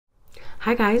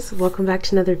Hi guys, welcome back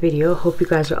to another video. Hope you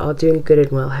guys are all doing good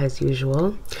and well as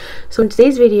usual. So in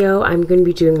today's video, I'm going to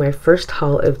be doing my first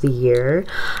haul of the year.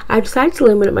 I decided to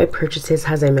limit my purchases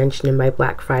as I mentioned in my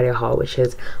Black Friday haul, which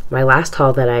is my last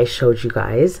haul that I showed you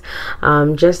guys.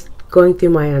 Just going through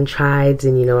my untrieds,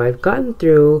 and I've gotten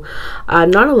through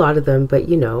not a lot of them, but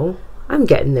I'm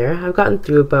getting there. I've gotten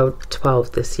through about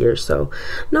 12 this year, so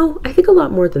no, I think a lot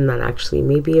more than that actually,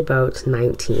 maybe about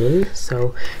 19,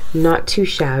 so not too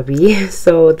shabby.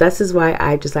 So this is why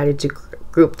I decided to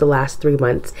group the last 3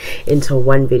 months into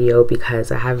one video,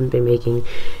 because I haven't been making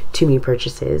too many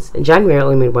purchases. In January I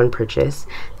only made one purchase,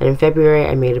 and in February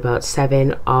I made about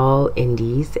 7, all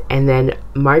indies, and then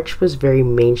March was very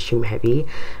mainstream heavy,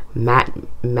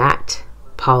 matte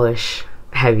polish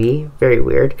heavy, very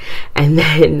weird, and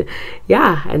then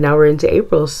yeah, and now we're into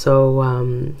April, so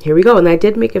here we go. And I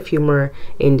did make a few more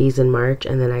indies in March,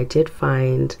 and then I did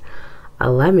find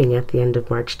a lemming at the end of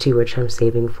March too, which I'm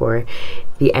saving for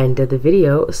the end of the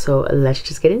video, so let's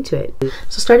just get into it.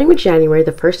 So starting with January,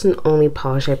 the first and only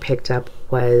polish I picked up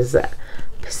was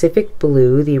Pacific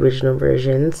Blue, the original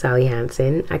version, Sally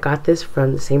Hansen. I got this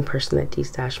from the same person that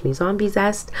destashed me Zombie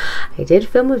Zest. I did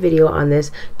film a video on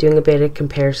this, doing a bit of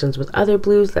comparisons with other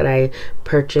blues that I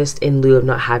purchased in lieu of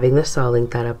not having this, so I'll link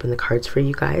that up in the cards for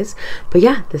you guys. But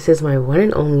yeah, this is my one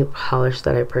and only polish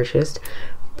that I purchased.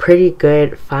 Pretty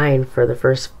good find for the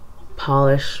first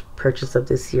polish purchase of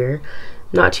this year.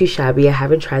 Not too shabby. I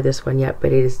haven't tried this one yet,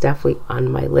 but it is definitely on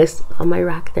my list, on my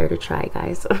rack there to try,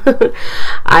 guys.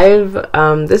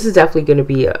 This is definitely going to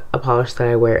be a polish that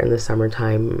I wear in the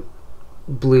summertime.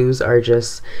 Blues are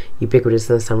just ubiquitous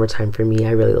in the summertime for me.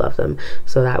 I really love them.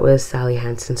 So that was Sally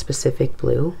Hansen's Pacific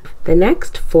Blue. The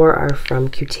next 4 are from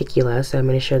Cuticula, so I'm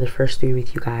going to share the first 3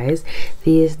 with you guys.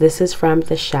 This is from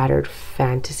the Shattered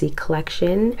Fantasy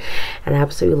collection, and I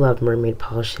absolutely love mermaid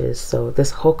polishes, so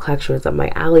this whole collection was up my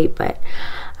alley, but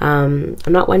I'm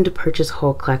not one to purchase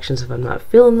whole collections if I'm not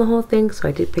feeling the whole thing, so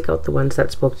I did pick out the ones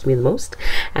that spoke to me the most.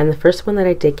 And the first one that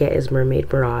I did get is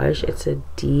Mermaid Mirage. It's a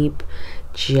deep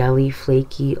jelly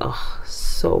flaky, oh,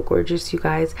 so gorgeous, you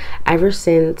guys. Ever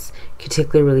since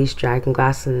Cuticula released Dragon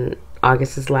Glass in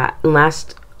August's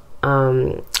August's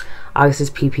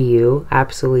PPU,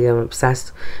 absolutely I'm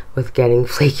obsessed with getting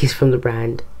flakies from the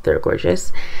brand. They're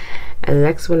gorgeous. And the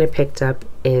next one I picked up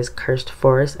is Cursed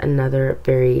Forest, another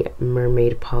very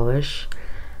mermaid polish.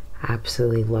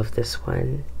 Absolutely love this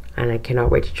one, and I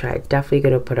cannot wait to try it. Definitely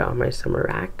gonna put it on my summer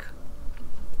rack.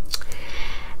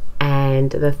 And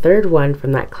the third one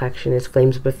from that collection is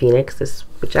Flames of a Phoenix,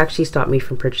 which actually stopped me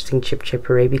from purchasing Chip Chip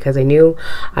Hooray, because I knew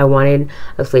I wanted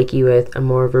a flaky with a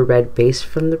more of a red base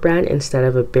from the brand instead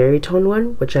of a berry tone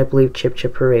one, which I believe Chip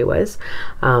Chip Hooray was.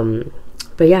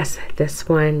 But yes, this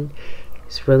one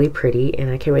is really pretty,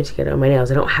 and I can't wait to get it on my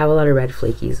nails. I don't have a lot of red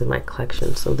flakies in my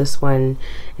collection, so this one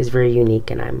is very unique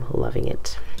and I'm loving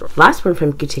it. Last one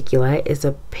from Cuticula is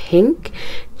a pink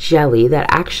jelly that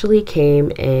actually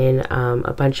came in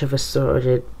a bunch of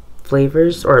assorted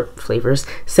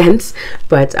scents,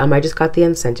 but I just got the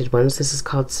unscented ones. This is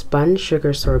called Spun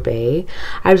Sugar Sorbet.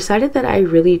 I decided that I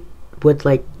really would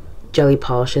like jelly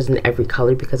polishes in every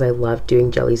color because I love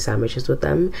doing jelly sandwiches with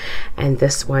them, and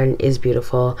this one is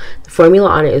beautiful. The formula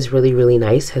on it is really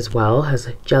nice as well,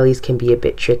 as jellies can be a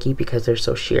bit tricky because they're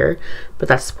so sheer, but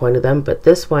that's the point of them. But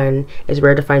this one is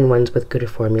rare to find ones with good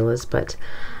formulas, but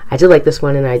I did like this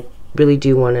one, and I really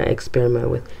do want to experiment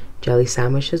with jelly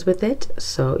sandwiches with it.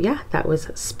 So yeah, that was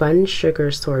Spun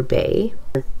Sugar Sorbet.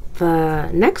 The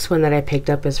next one that I picked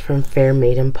up is from Fair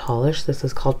Maiden Polish. This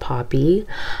is called Poppy.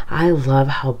 I love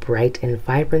how bright and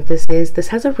vibrant this is. This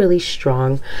has a really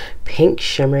strong pink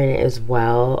shimmer in it as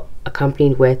well,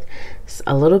 accompanied with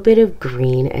a little bit of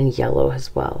green and yellow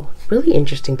as well. Really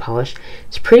interesting polish.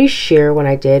 It's pretty sheer when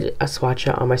I did a swatch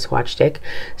on my swatch stick,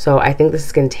 so I think this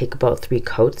is going to take about 3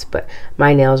 coats, but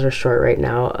my nails are short right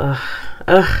now.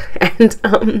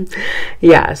 And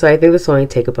yeah, so I think this will only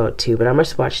take about 2, but on my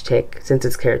swatch stick, since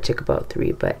it's clear, it took about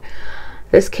 3. But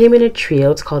this came in a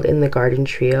trio. It's called In the Garden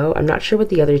Trio. I'm not sure what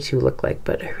the other 2 look like,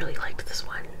 but I really liked this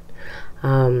one.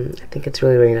 I think it's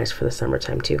really nice for the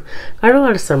summertime too. Got a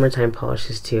lot of summertime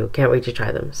polishes too. Can't wait to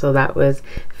try them. So that was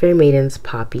Fair Maiden's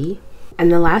Poppy. And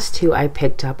the last 2 I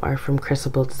picked up are from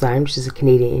Krisable Designs, which is a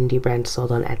Canadian indie brand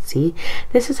sold on Etsy.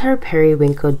 This is her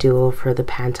Periwinkle Duo for the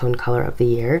Pantone color of the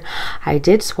year. I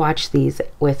did swatch these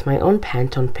with my own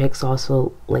Pantone picks,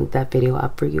 also link that video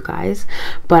up for you guys.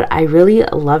 But I really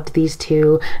loved these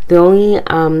 2. The only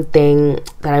thing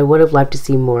that I would have loved to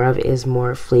see more of is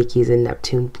more flakies in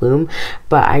Neptune Bloom.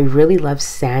 But I really love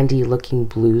sandy looking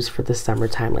blues for the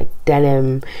summertime, like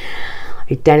denim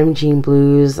jean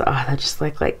blues. Oh, that just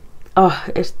like Oh,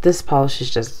 this polish is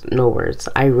just no words.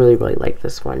 I really like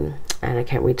this one, and I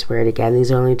can't wait to wear it again.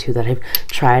 These are only two that I've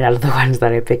tried out of the ones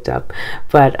that I picked up,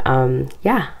 but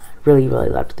yeah, really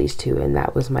loved these two, and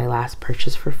that was my last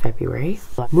purchase for February.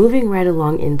 Moving right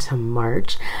along into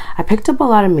March, I picked up a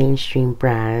lot of mainstream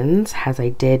brands, as I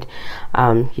did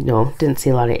you know, didn't see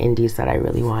a lot of indies that I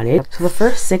really wanted. So the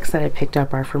first 6 that I picked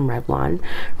up are from Revlon.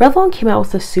 Revlon came out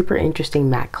with a super interesting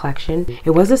matte collection.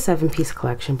 It was a 7-piece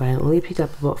collection, but I only picked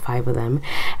up about 5 of them,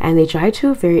 and they tried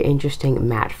to a very interesting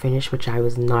matte finish, which I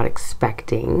was not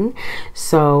expecting.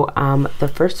 So the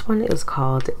first one is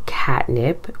called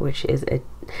Catnip, which is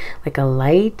like a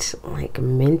light, like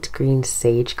mint green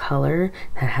sage color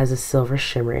that has a silver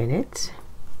shimmer in it.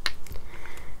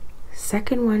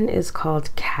 Second one is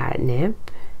called Catnip.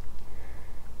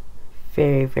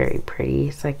 Very pretty.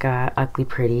 It's like a ugly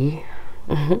pretty.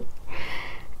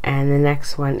 And the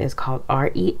next one is called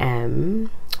R.E.M,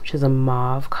 which is a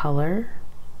mauve color.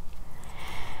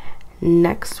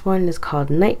 Next one is called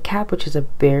Nightcap, which is a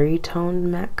berry toned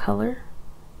matte color.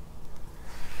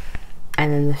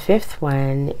 And then the 5th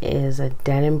one is a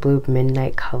denim blue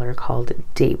midnight color called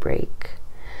Daybreak.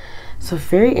 So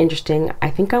very interesting.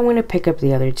 I think I'm going to pick up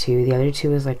the other 2. The other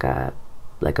 2 is like a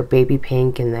baby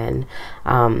pink, and then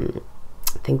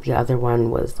I think the other one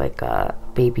was like a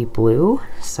baby blue.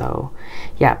 So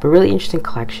yeah, but really interesting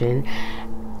collection.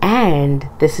 And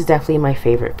this is definitely my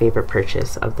favorite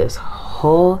purchase of this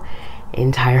whole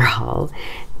entire haul.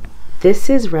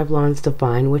 This is Revlon's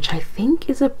Divine, which I think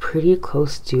is a pretty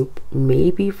close dupe,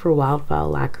 maybe for Wildflower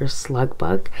Lacquer Slug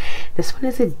Bug. This one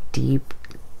is a deep,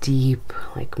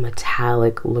 like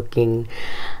metallic looking,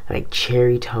 like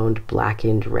cherry toned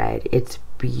blackened red. It's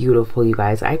beautiful, you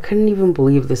guys. I couldn't even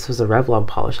believe this was a Revlon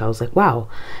polish. I was like, wow.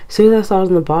 As soon as I saw it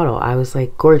in the bottle, I was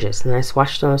like, gorgeous. And then I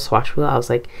swatched it on a swatch wheel. I was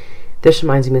like, this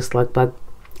reminds me of Slug Bug.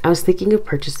 I was thinking of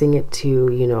purchasing it to,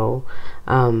 you know,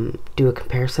 do a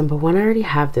comparison, but when I already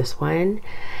have this one,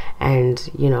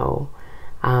 and you know,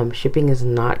 shipping is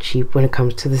not cheap when it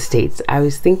comes to the States, I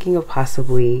was thinking of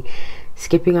possibly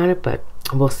skipping on it, but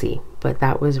we'll see. But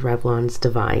that was Revlon's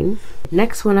Divine.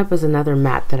 Next one up is another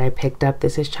matte that I picked up.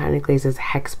 This is China Glaze's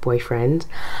Hex Boyfriend.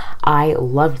 I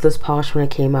loved this polish when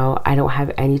it came out. I don't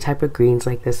have any type of greens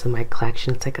like this in my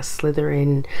collection. It's like a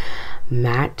Slytherin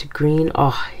matte green.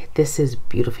 Oh, this is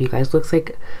beautiful, you guys. Looks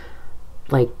like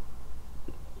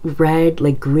red,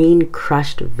 like green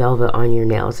crushed velvet on your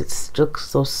nails. It looks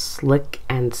so slick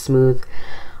and smooth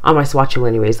on my swatch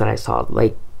anyways that I saw.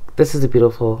 Like, this is a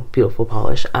beautiful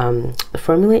polish. The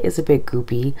formula is a bit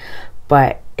goopy,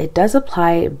 but it does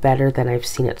apply better than I've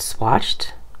seen it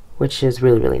swatched, which is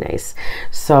really nice.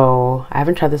 So I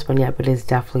haven't tried this one yet, but it's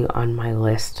definitely on my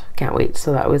list. Can't wait.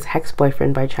 So that was Hex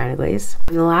Boyfriend by China Glaze.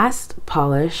 And the last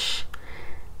polish,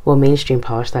 well, mainstream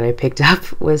polish that I picked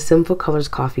up was Sinful Colors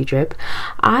Coffee Drip.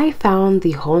 I found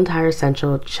the whole entire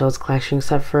Essential Chills collection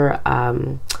except for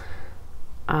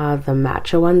the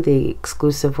matcha one, the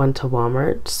exclusive one to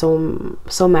Walmart, so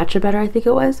matcha better, I think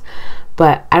it was,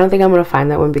 but I don't think I'm gonna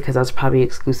find that one because that's probably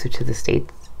exclusive to the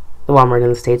States, the Walmart in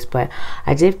the States. But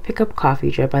I did pick up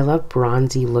Coffee Drip. I love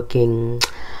bronzy looking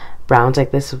browns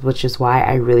like this, which is why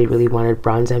I really wanted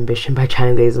Bronze Ambition by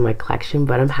China Glaze in my collection.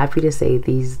 But I'm happy to say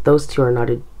those two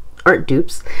aren't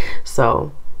dupes,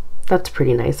 so that's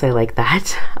pretty nice. I like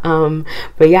that.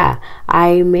 But yeah,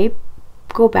 I may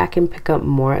go back and pick up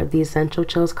more of the Essential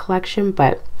Chills collection,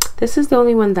 but this is the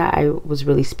only one that I was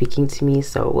really speaking to me,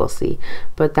 so we'll see.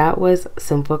 But that was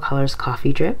Sinful Colors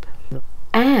Coffee Drip.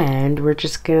 And we're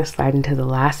just gonna slide into the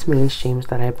last mainstreams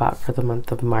that I bought for the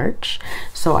month of March.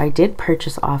 So I did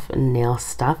purchase off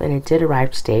Nailstuff, and it did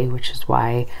arrive today, which is why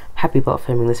I'm happy about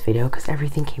filming this video because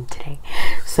everything came today.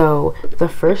 So the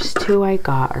first 2 I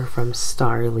got are from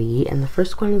Starly, and the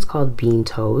first one is called Bean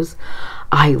Toes.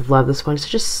 I love this one. It's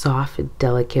such a soft,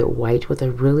 delicate white with a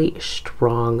really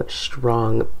strong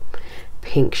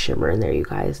pink shimmer in there, you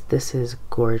guys. This is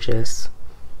gorgeous.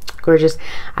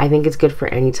 I think it's good for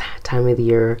any time of the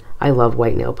year. I love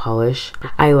white nail polish.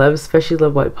 Especially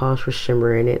love white polish with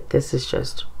shimmer in it. This is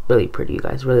just really pretty, you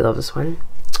guys. Really love this one.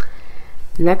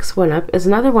 Next one up is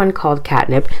another one called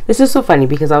Catnip. This is so funny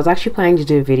because I was actually planning to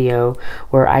do a video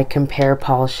where I compare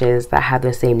polishes that have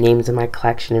the same names in my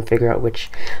collection and figure out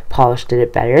which polish did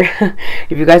it better.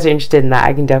 If you guys are interested in that,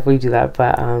 I can definitely do that.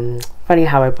 But funny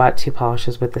how I bought 2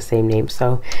 polishes with the same name.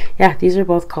 So yeah, these are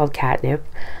both called Catnip.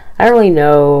 I don't really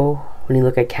know, when you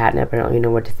look at Catnip, I don't really know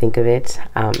what to think of it.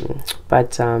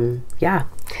 Yeah,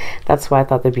 that's why I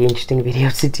thought that'd be an interesting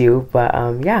video to do. But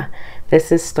yeah,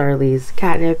 this is Starly's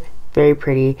Catnip. Very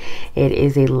pretty. It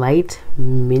is a light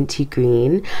minty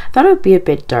green. I thought it would be a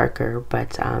bit darker,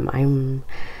 but I'm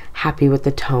happy with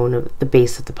the tone of the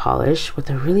base of the polish with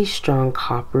a really strong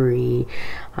coppery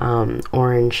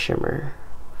orange shimmer.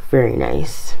 Very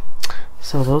nice.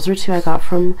 So those are two I got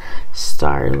from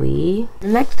Starly. The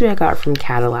next three I got from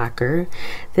Catalacker.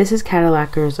 This is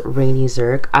Catalacker's Rainy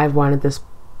Zurich. I've wanted this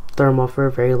thermal for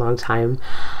a very long time.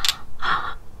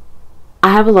 I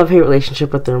have a love-hate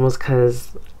relationship with thermals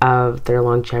because of their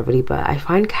longevity, but I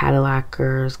find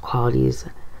Catalacker's qualities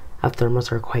of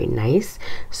thermals are quite nice.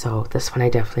 So this one I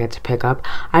definitely had to pick up.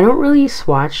 I don't really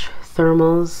swatch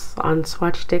thermals on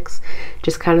swatch sticks,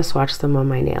 just kind of swatch them on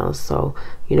my nails. So,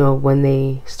 you know, when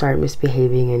they start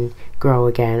misbehaving and grow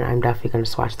again, I'm definitely going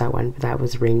to swatch that one. But that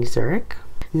was Rainy Zurich.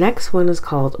 Next one is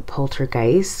called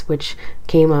Poltergeist, which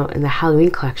came out in the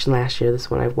Halloween collection last year.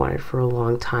 This one I've wanted for a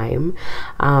long time.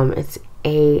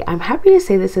 I'm happy to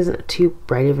say this isn't too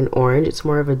bright of an orange. It's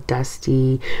more of a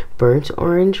dusty burnt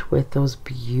orange with those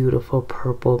beautiful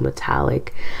purple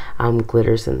metallic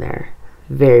glitters in there.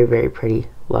 Very, very pretty.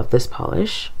 Love this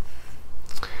polish.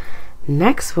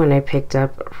 Next one I picked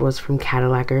up was from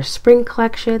Catalacker's Spring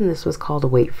Collection. This was called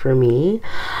Wait For Me.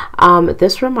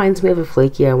 This reminds me of a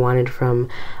flaky I wanted from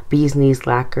Bee's Knees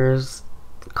Lacquers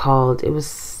called, it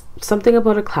was something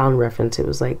about a clown reference. It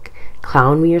was like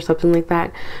Clown Me or something like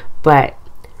that. But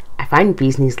I find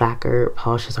Bee's Knees lacquer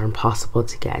polishes are impossible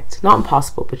to get. Not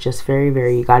impossible, but just very,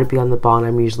 very, you gotta be on the ball, and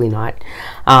I'm usually not.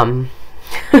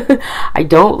 I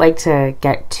don't like to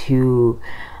get too,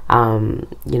 you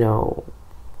know,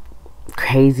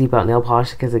 crazy about nail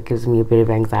polish because it gives me a bit of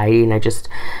anxiety, and I just,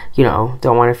 you know,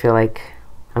 don't want to feel like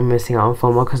I'm missing out on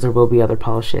FOMO because there will be other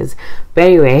polishes. But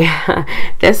anyway,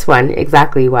 this one,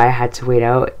 exactly why I had to wait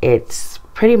out. It's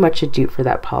pretty much a dupe for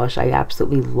that polish. I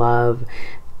absolutely love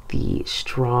the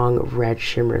strong red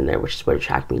shimmer in there, which is what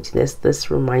attracted me to this.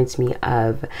 This reminds me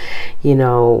of, you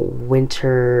know,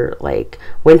 winter, like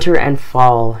winter and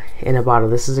fall in a bottle.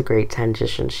 This is a great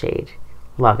transition shade.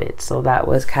 Love it. So that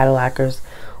was Catalacker's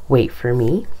Wait For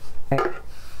Me.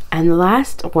 And the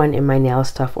last one in my nail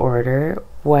stuff order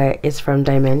is from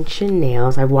Dimension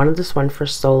Nails. I've wanted this one for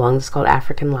so long. It's called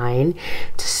African Lion.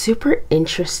 It's a super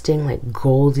interesting, like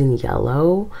golden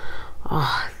yellow.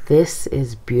 Oh, this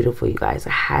is beautiful, you guys.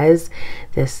 It has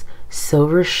this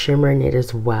silver shimmer in it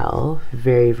as well.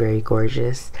 Very, very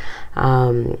gorgeous.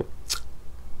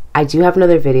 I do have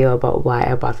another video about why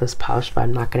I bought this polish, but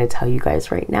I'm not going to tell you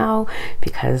guys right now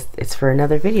because it's for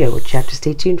another video, which you have to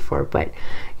stay tuned for. But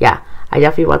yeah, I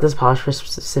definitely bought this polish for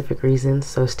specific reasons,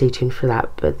 so stay tuned for that.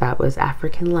 But that was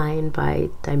African Lion by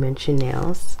Dimension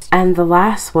Nails. And the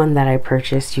last one that I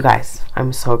purchased, you guys,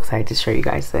 I'm so excited to show you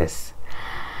guys this.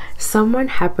 Someone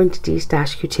happened to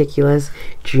destash Cuticula's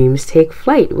Dreams Take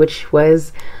Flight, which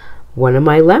was one of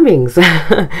my lemmings.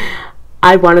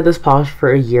 I wanted this polish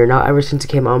for a year now, ever since it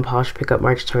came out on Polish Pickup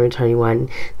March 2021.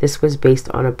 This was based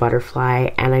on a butterfly,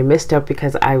 and I missed out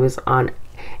because I was on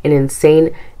an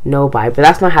insane no-buy, but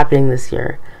that's not happening this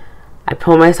year. I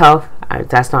told myself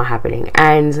that's not happening,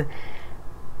 and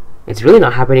it's really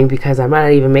not happening because I might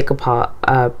not even make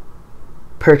a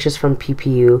purchase from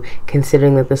PPU,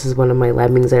 considering that this is one of my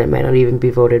lemmings and it might not even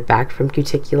be voted back from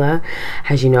Cuticula.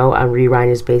 As you know, Rewind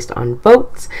is based on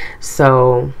votes,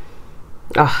 so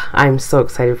I'm so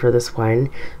excited for this one.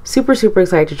 Super, super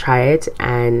excited to try it,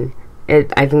 and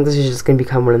I think this is just going to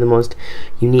become one of the most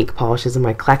unique polishes in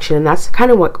my collection, and that's kind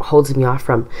of what holds me off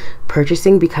from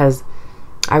purchasing, because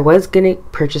I was going to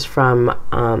purchase from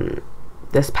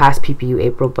this past PPU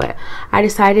April, but I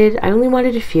decided I only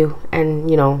wanted a few, and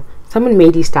you know, someone may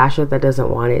destash it that doesn't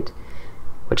want it,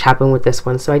 which happened with this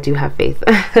one, so I do have faith.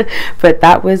 But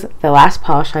that was the last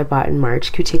polish I bought in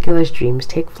March, Cuticula's Dreams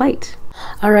Take Flight.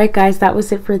 Alright guys, that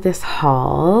was it for this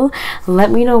haul.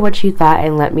 Let me know what you thought,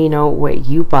 and let me know what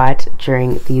you bought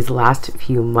during these last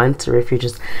few months, or if you're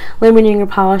just limiting your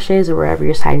polishes, or wherever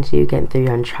you're deciding to do, getting through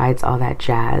your untrieds, all that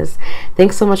jazz.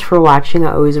 Thanks so much for watching.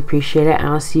 I always appreciate it, and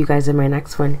I'll see you guys in my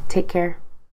next one. Take care.